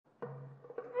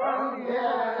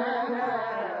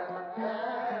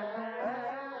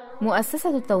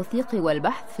مؤسسة التوثيق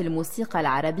والبحث في الموسيقى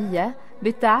العربية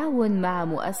بالتعاون مع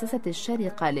مؤسسة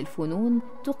الشارقة للفنون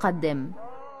تقدم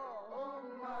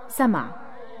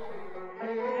سمع.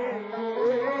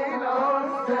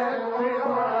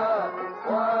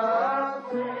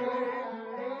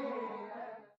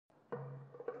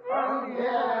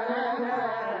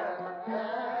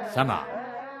 سمع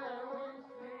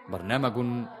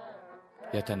برنامج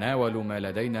يتناول ما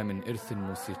لدينا من إرث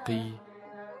موسيقي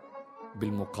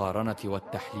بالمقارنة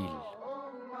والتحليل.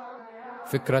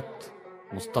 فكرة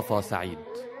مصطفى سعيد.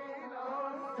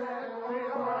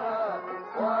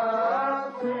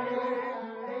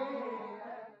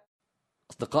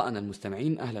 أصدقائنا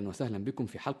المستمعين، أهلا وسهلا بكم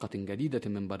في حلقة جديدة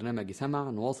من برنامج سمع،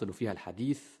 نواصل فيها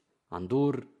الحديث عن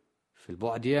دور في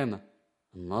البعد ياما.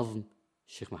 النظم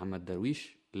الشيخ محمد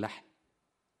درويش، اللحن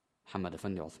محمد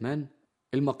أفندي عثمان،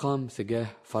 المقام سجاه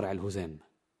فرع الهزام.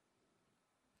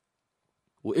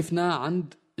 وقفنا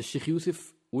عند الشيخ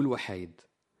يوسف والوحايد.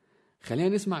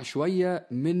 خلينا نسمع شوية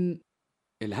من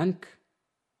الهنك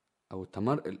أو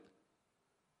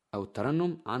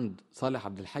الترنم عند صالح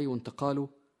عبد الحي وانتقاله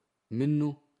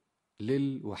منه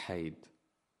للوحايد.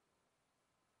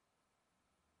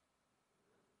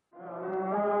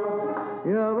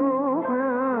 يا روح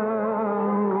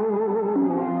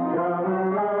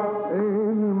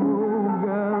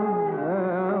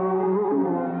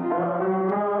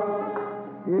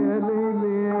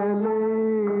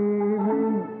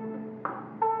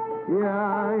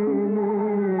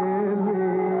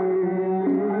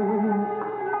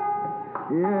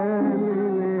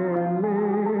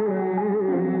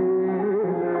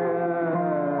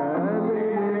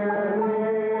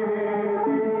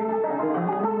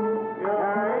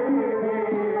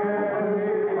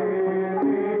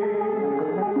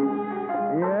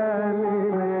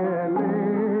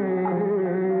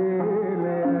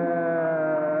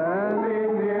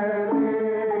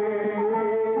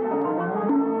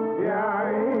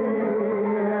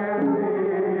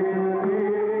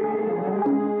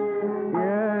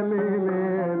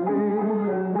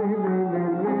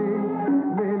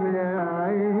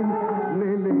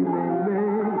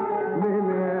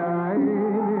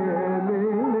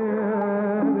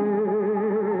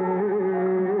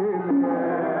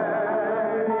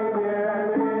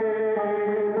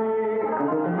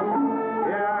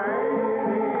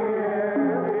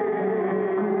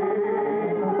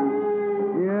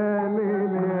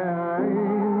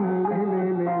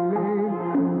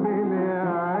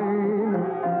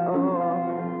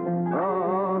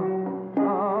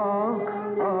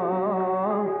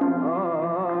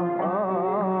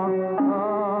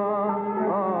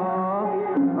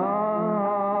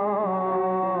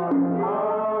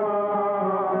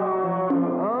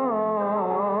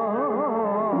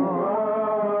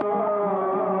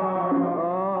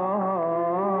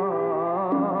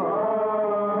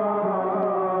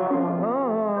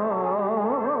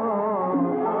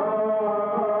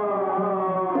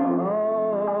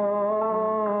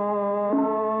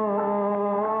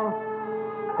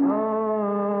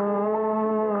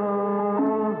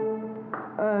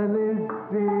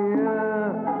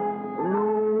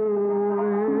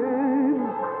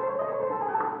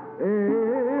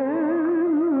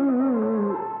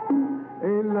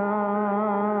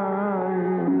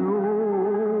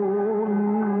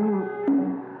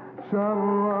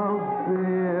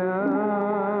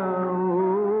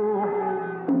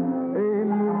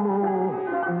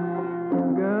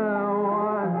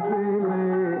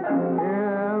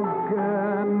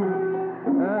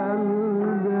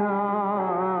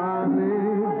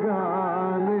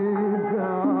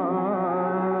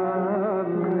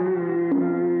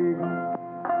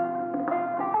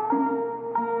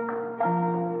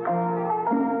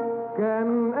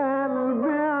كان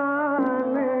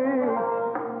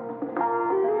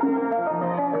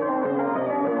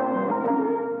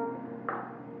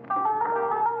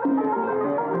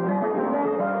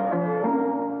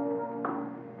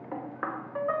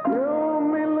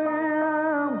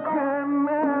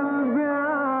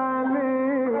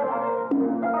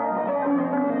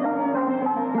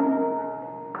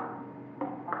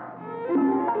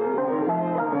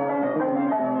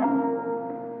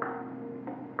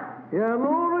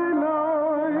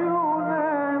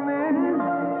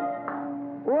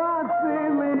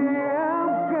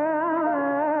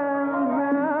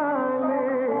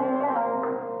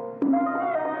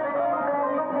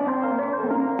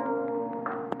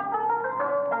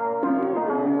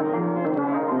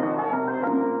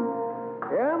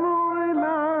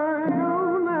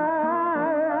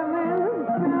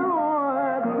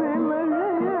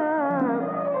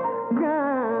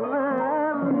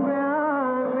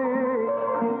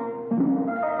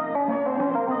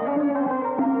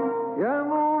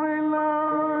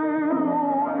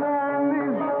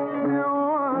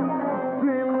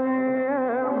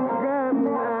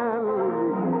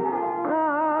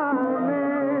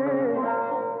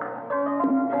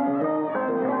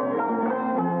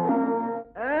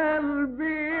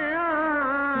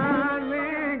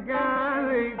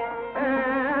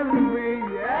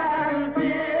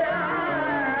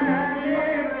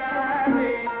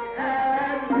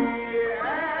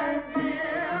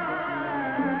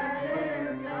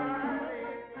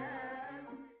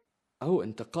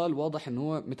الانتقال واضح ان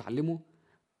هو متعلمه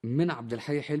من عبد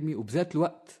الحي حلمي، وبذات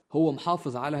الوقت هو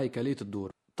محافظ على هيكلية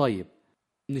الدور. طيب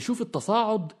نشوف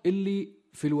التصاعد اللي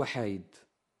في الوحايد.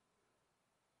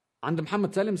 عند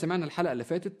محمد سالم سمعنا الحلقة اللي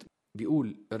فاتت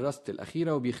بيقول الرست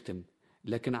الأخيرة وبيختم،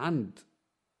 لكن عند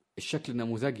الشكل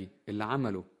النموذجي اللي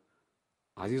عمله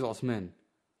عزيز عثمان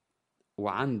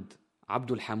وعند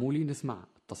عبده الحامولي نسمع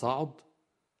التصاعد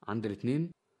عند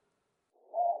الاثنين.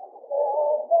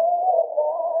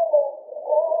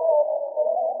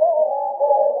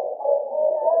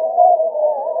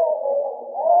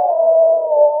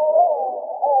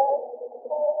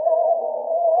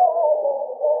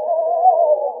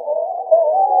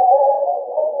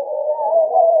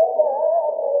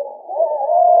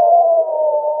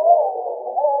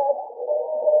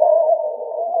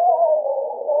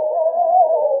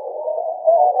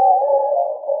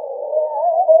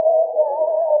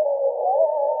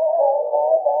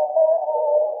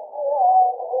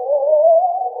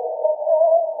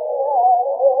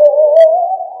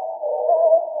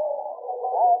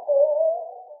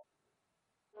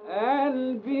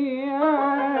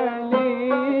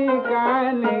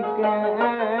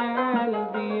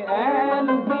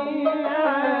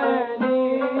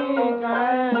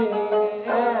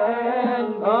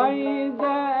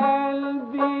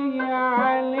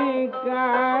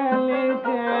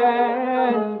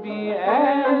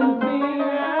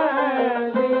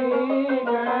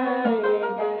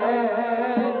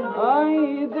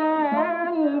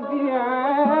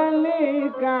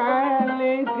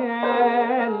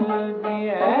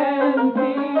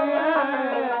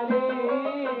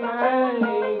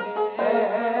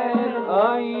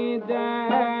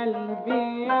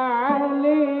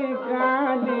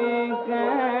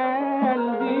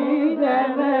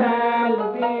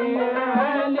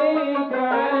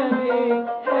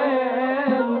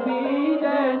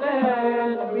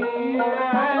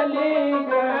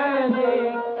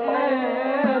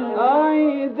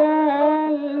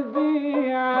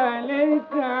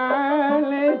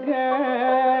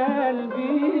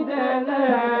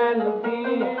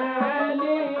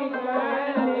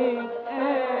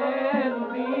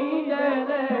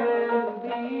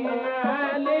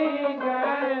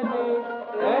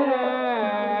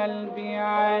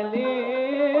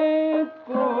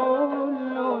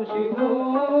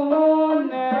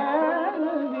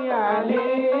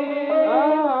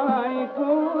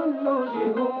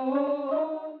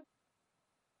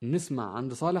 نسمع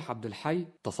عند صالح عبد الحي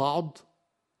تصاعد.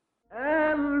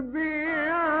 قلبي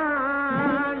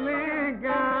عليك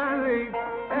عليك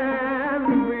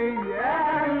قلبي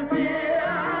قلبي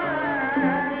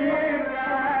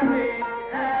عليك عليك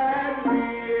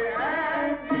قلبي قلبي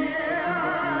عليك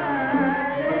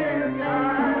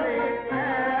عليك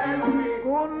قلبي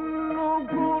كله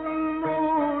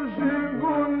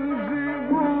شجون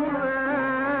شجون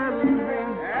قلبي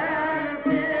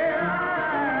قلبي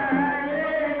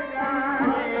عليك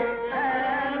عليك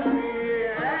قلبي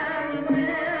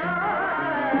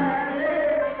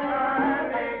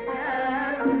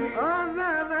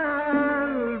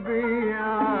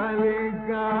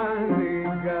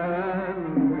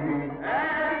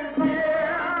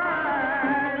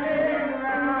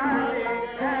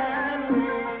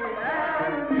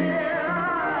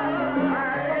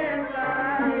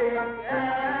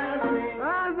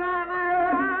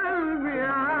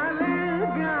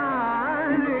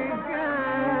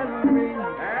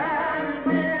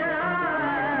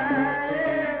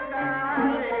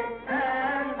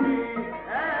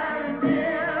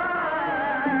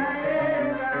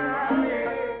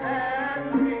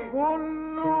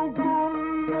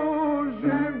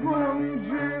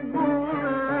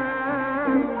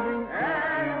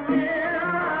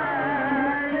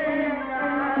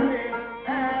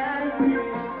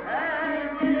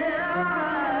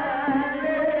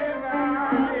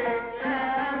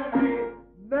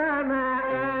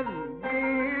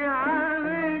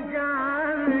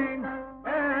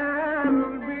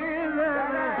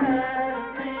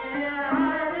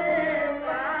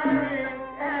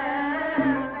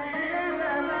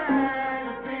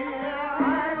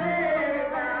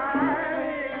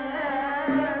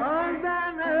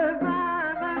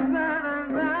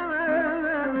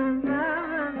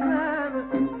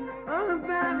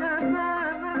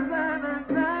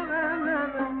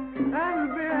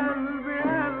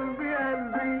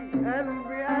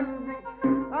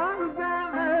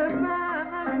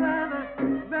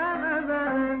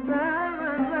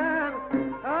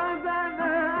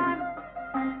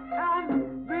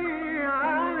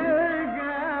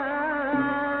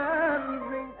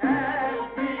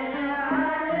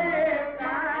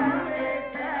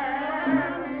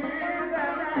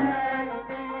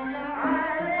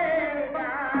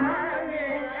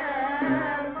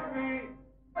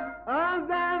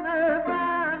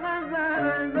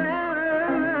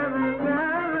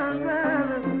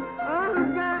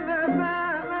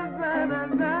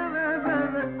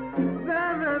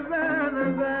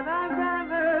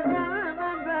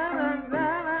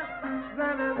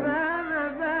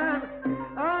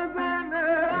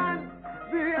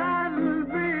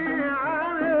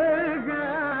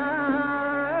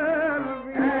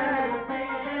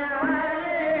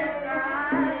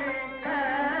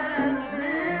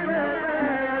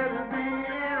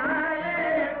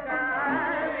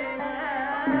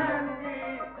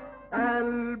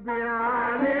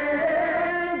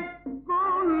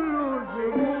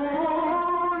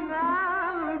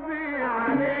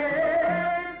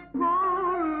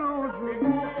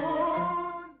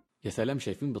يا سلام،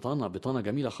 شايفين بطانة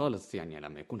جميلة خالص. يعني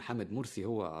لما يكون حامد مرسي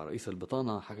هو رئيس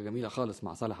البطانة حاجة جميلة خالص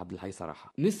مع صالح عبد الحي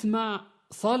صراحة. نسمع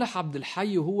صالح عبد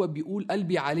الحي وهو بيقول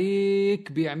قلبي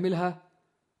عليك، بيعملها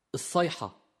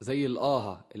الصيحة زي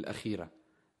الآهة الأخيرة،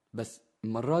 بس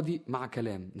المرة دي مع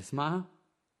كلام. نسمعها.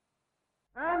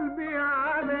 قلبي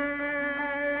عليك،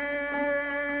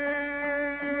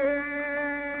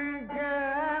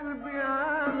 قلبي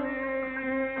عليك،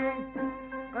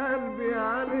 قلبي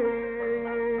عليك.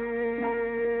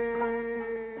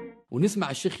 ونسمع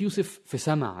الشيخ يوسف في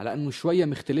سمع، لأنه شوية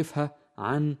مختلفها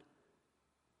عن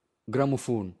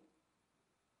جراموفون.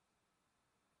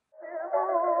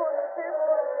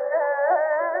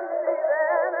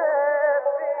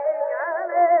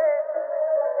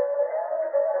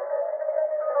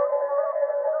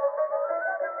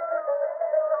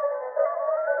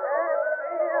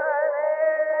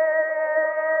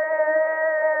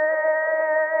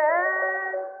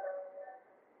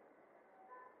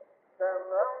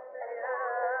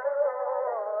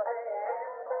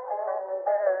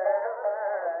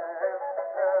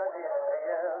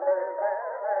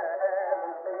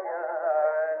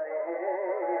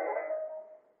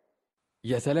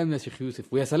 يا سلام يا شيخ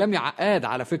يوسف، ويا سلام يا عقاد.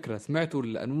 على فكرة سمعتوا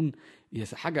القانون؟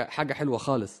 حاجة حلوة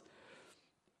خالص.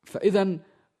 فإذا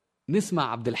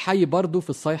نسمع عبد الحي برضو في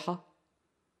الصيحة.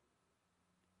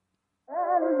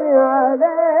 قلبي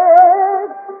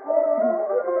عليك،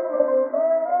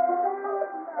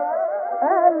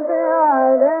 قلبي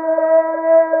عليك،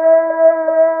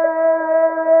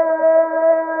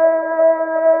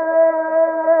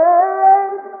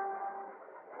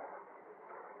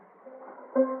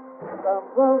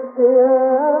 طبقت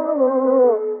يا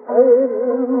روحي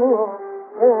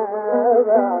المحتبع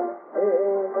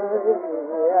يا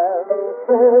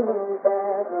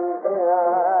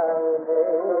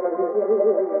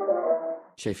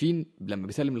شايفين لما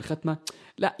بيسلم الختمة؟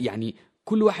 لا يعني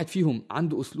كل واحد فيهم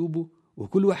عنده أسلوبه،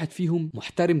 وكل واحد فيهم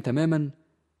محترم تماما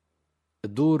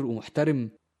الدور ومحترم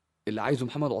اللي عايزه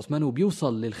محمد عثمان،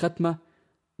 وبيوصل للختمة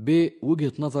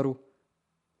بوجهة نظره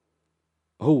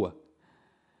هو.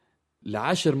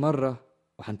 لعاشر مرة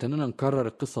وهنتننا نكرر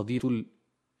القصة دي طول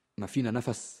ما فينا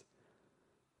نفس.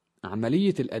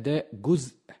 عملية الأداء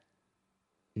جزء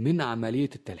من عملية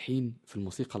التلحين في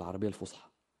الموسيقى العربية الفصحى.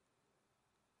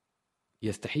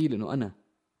 يستحيل أنه أنا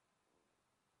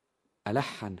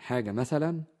ألحن حاجة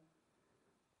مثلا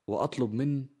وأطلب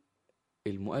من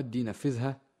المؤدي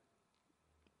ينفذها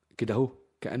كده هو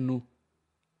كأنه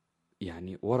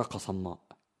يعني ورقة صماء.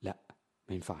 لا،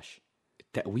 ما ينفعش.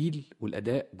 التأويل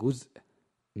والأداء جزء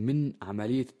من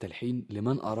عملية التلحين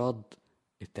لمن أراد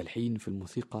التلحين في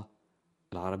الموسيقى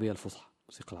العربية الفصحى،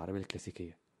 الموسيقى العربية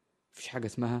الكلاسيكية. مفيش حاجة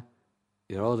اسمها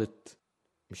إرادة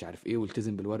مش عارف إيه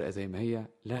والتزم بالورقة زي ما هي.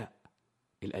 لا،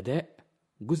 الأداء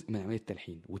جزء من عملية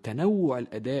التلحين، وتنوع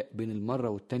الأداء بين المرة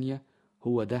والتانية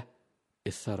هو ده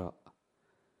الثراء.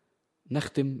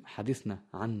 نختم حديثنا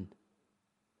عن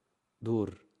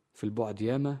دور في البعد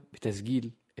ياما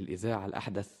بتسجيل الإذاعة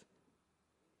الأحدث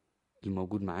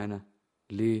الموجود معانا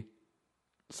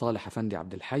لصالح أفندي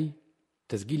عبد الحي.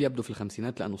 تسجيل يبدو في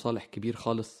الخمسينات لأنه صالح كبير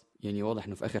خالص، يعني واضح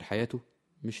أنه في آخر حياته،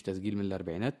 مش تسجيل من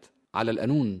الأربعينات. على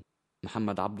القانون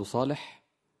محمد عبده صالح،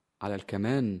 على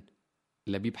الكمان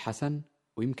لبيب حسن،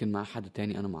 ويمكن مع حد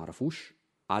تاني أنا معرفوش.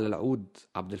 على العود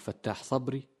عبد الفتاح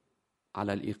صبري،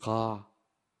 على الإيقاع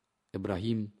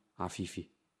إبراهيم عفيفي.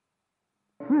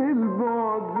 في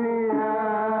البعد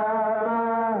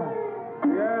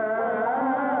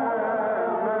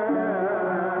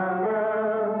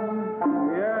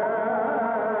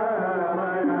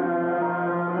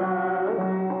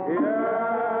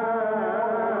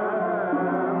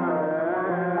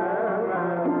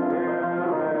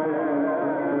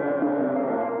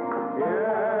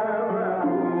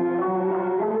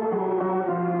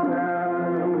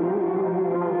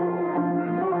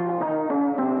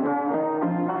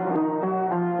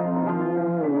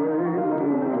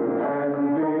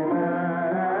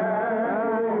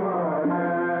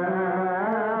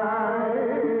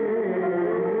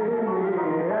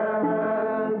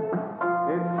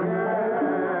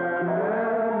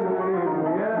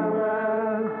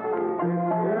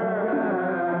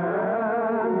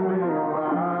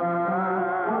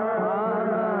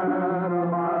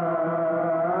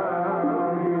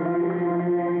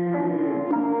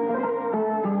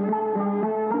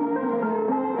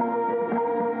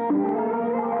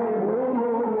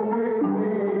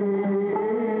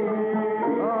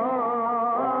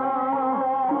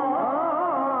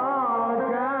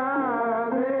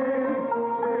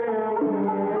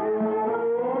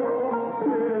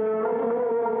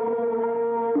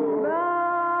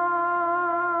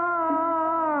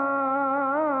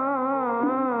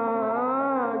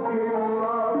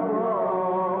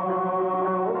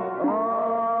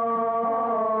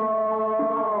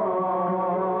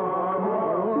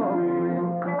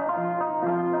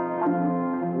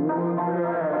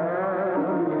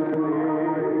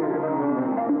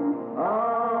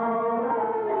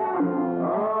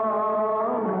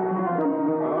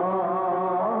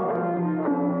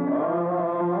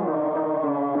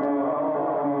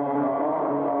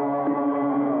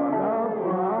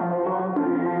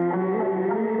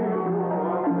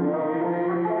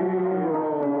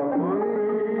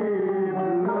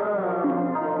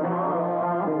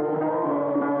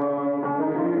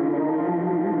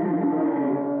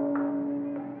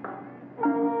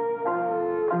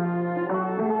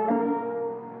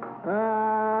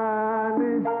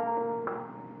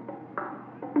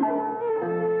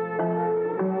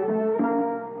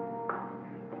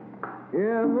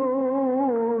يا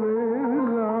نور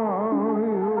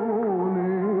العيون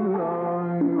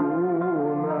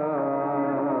العيون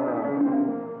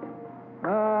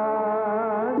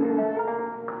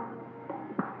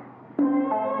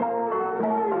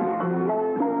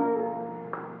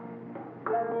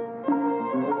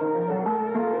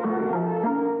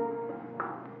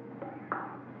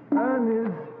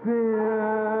أنس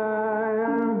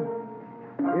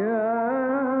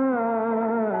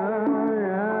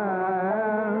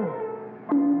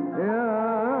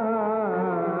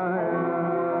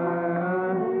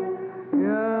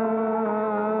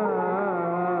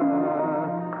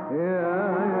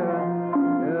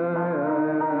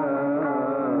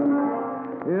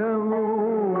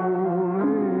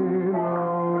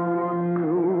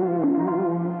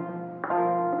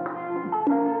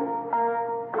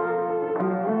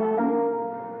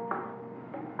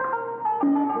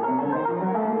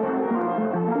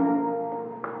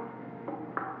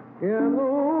يا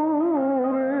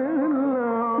نور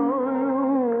العيون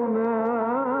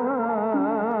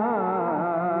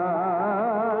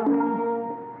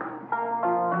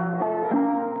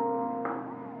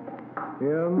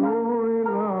يا نور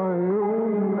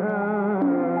العيون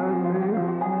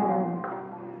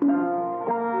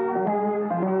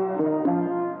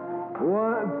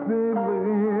وقت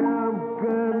الغياب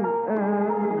كان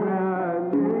قلبي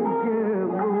عليك يا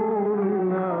نور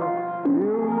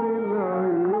العيون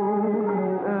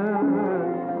العيون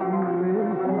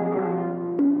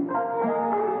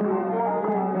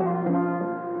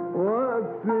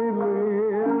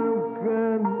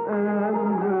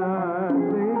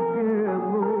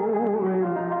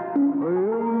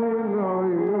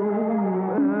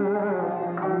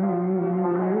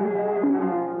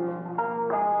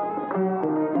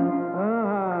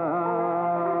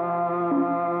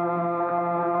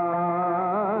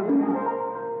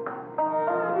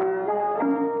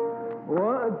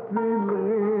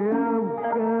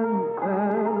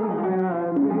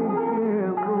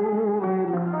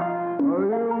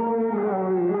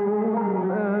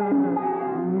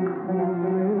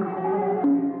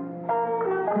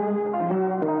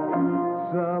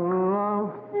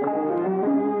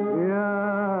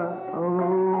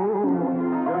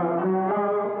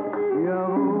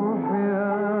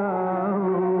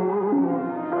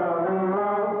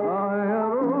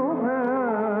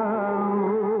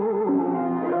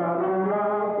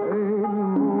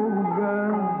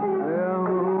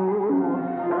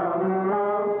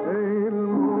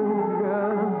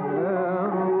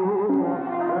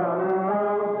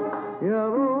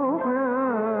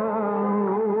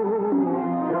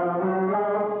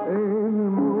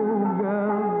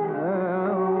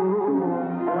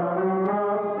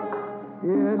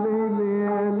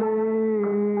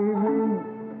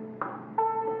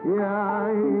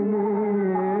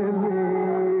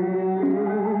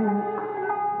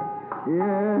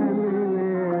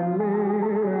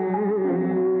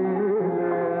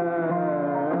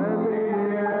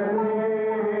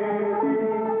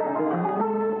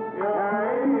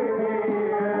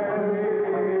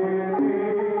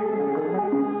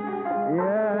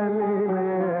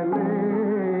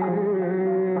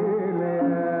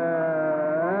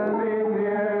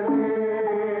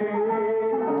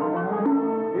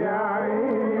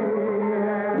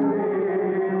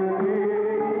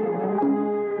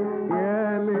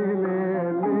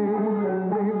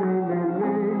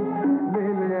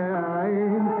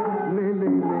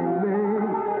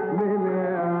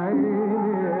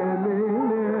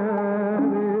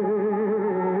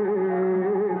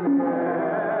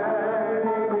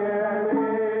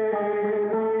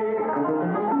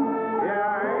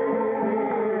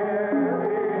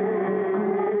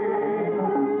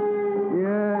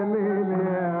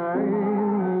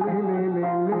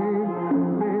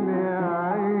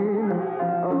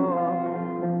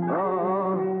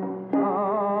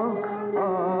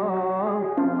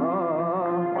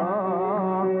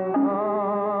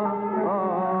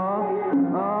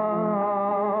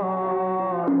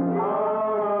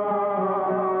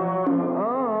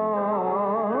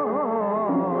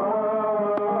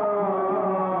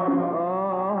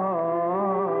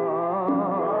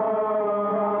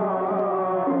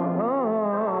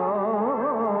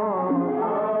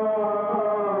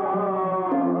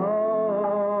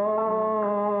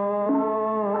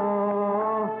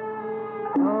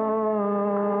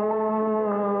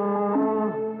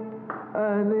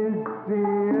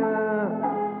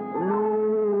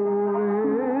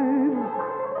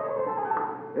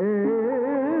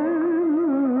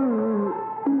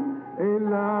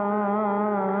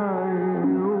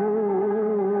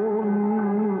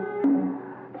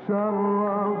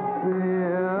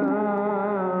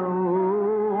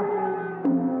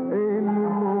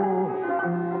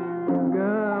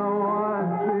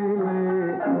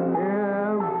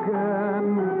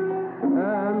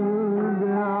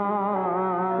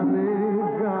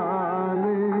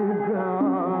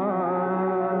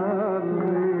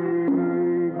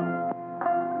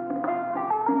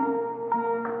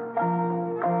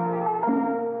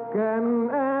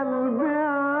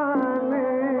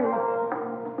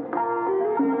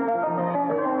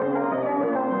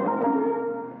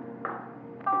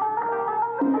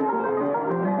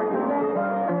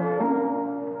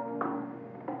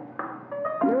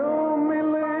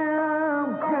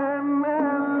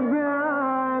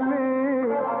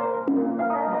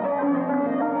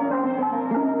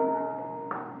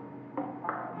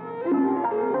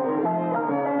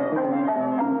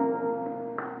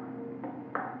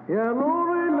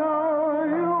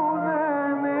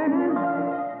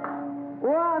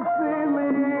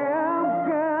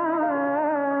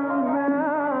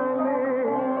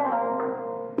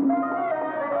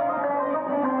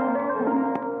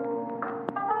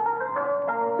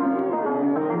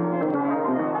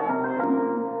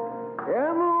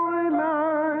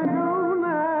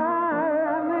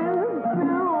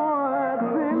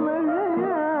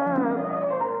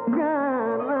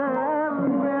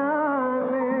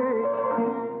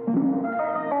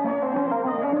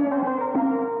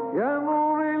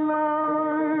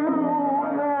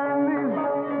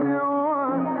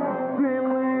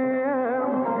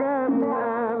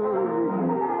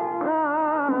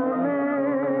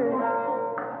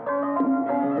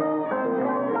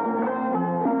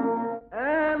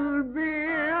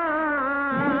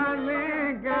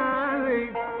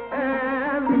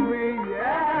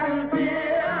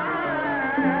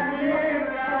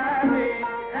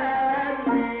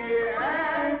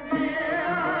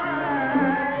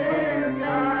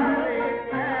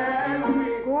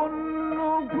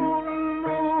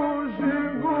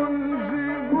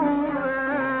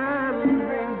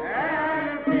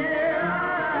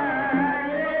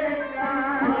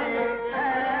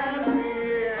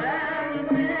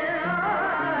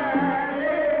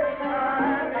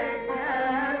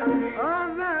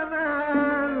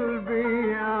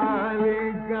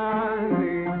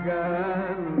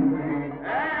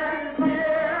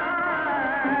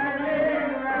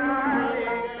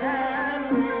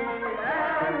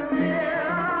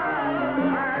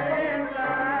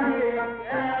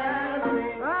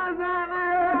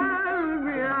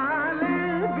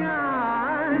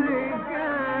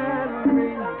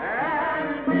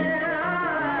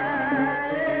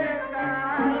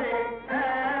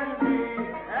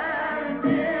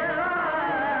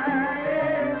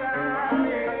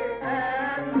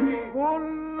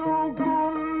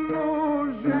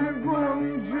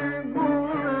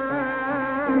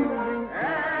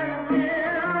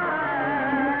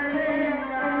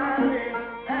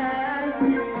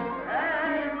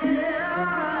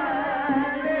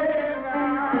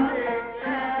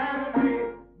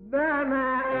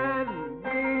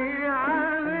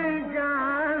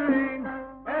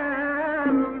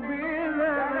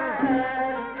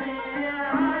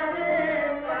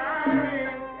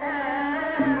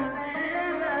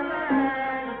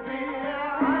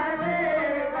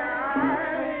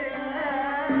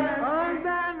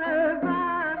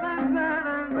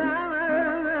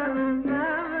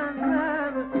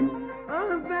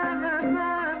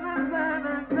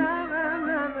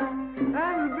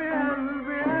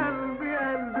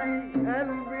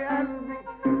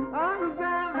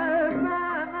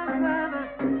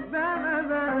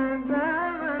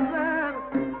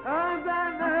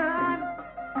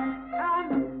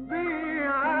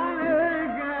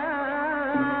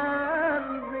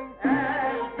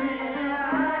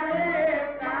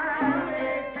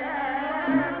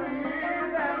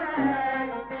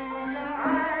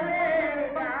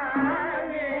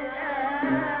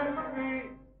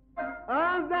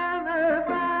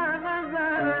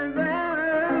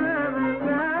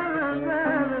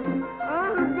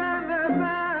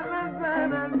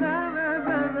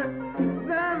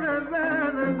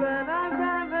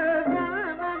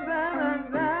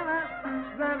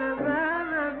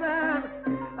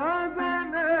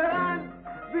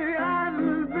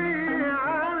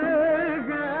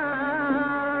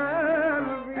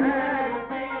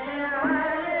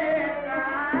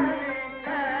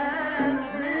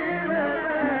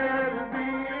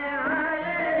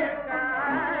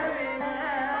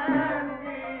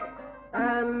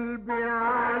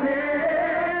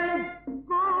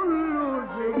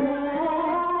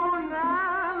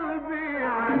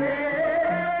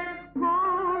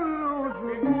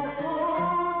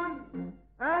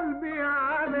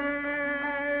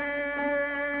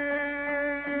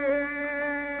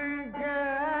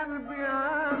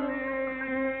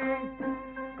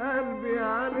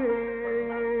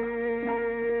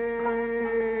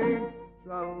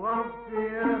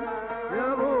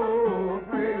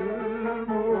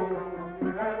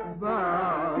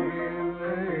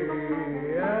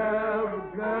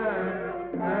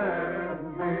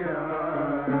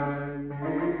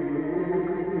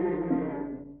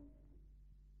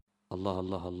الله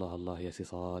الله الله الله يا سي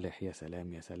صالح، يا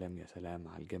سلام يا سلام يا سلام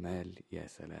على الجمال، يا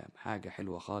سلام، حاجة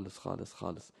حلوة خالص خالص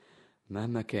خالص.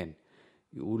 مهما كان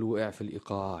يقولوا وقع في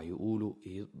الإيقاع، يقولوا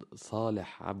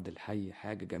صالح عبد الحي،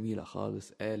 حاجة جميلة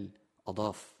خالص. قال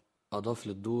أضاف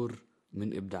للدور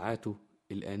من إبداعاته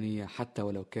الآنية، حتى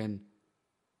ولو كان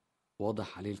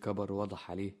واضح عليه الكبر،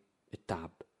 واضح عليه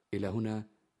التعب. إلى هنا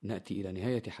نأتي إلى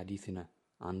نهاية حديثنا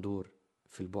عن دور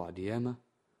في البعد ياما،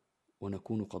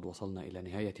 ونكون قد وصلنا إلى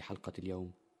نهاية حلقة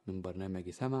اليوم من برنامج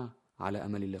سمع، على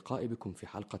أمل اللقاء بكم في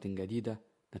حلقة جديدة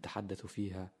نتحدث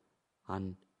فيها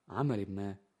عن عمل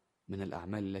ما من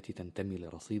الأعمال التي تنتمي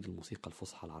لرصيد الموسيقى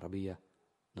الفصحى العربية.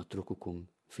 نترككم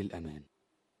في الأمان.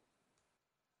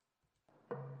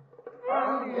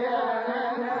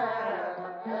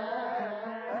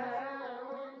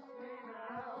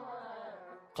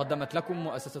 قدمت لكم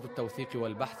مؤسسة التوثيق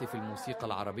والبحث في الموسيقى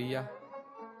العربية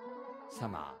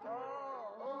سماع.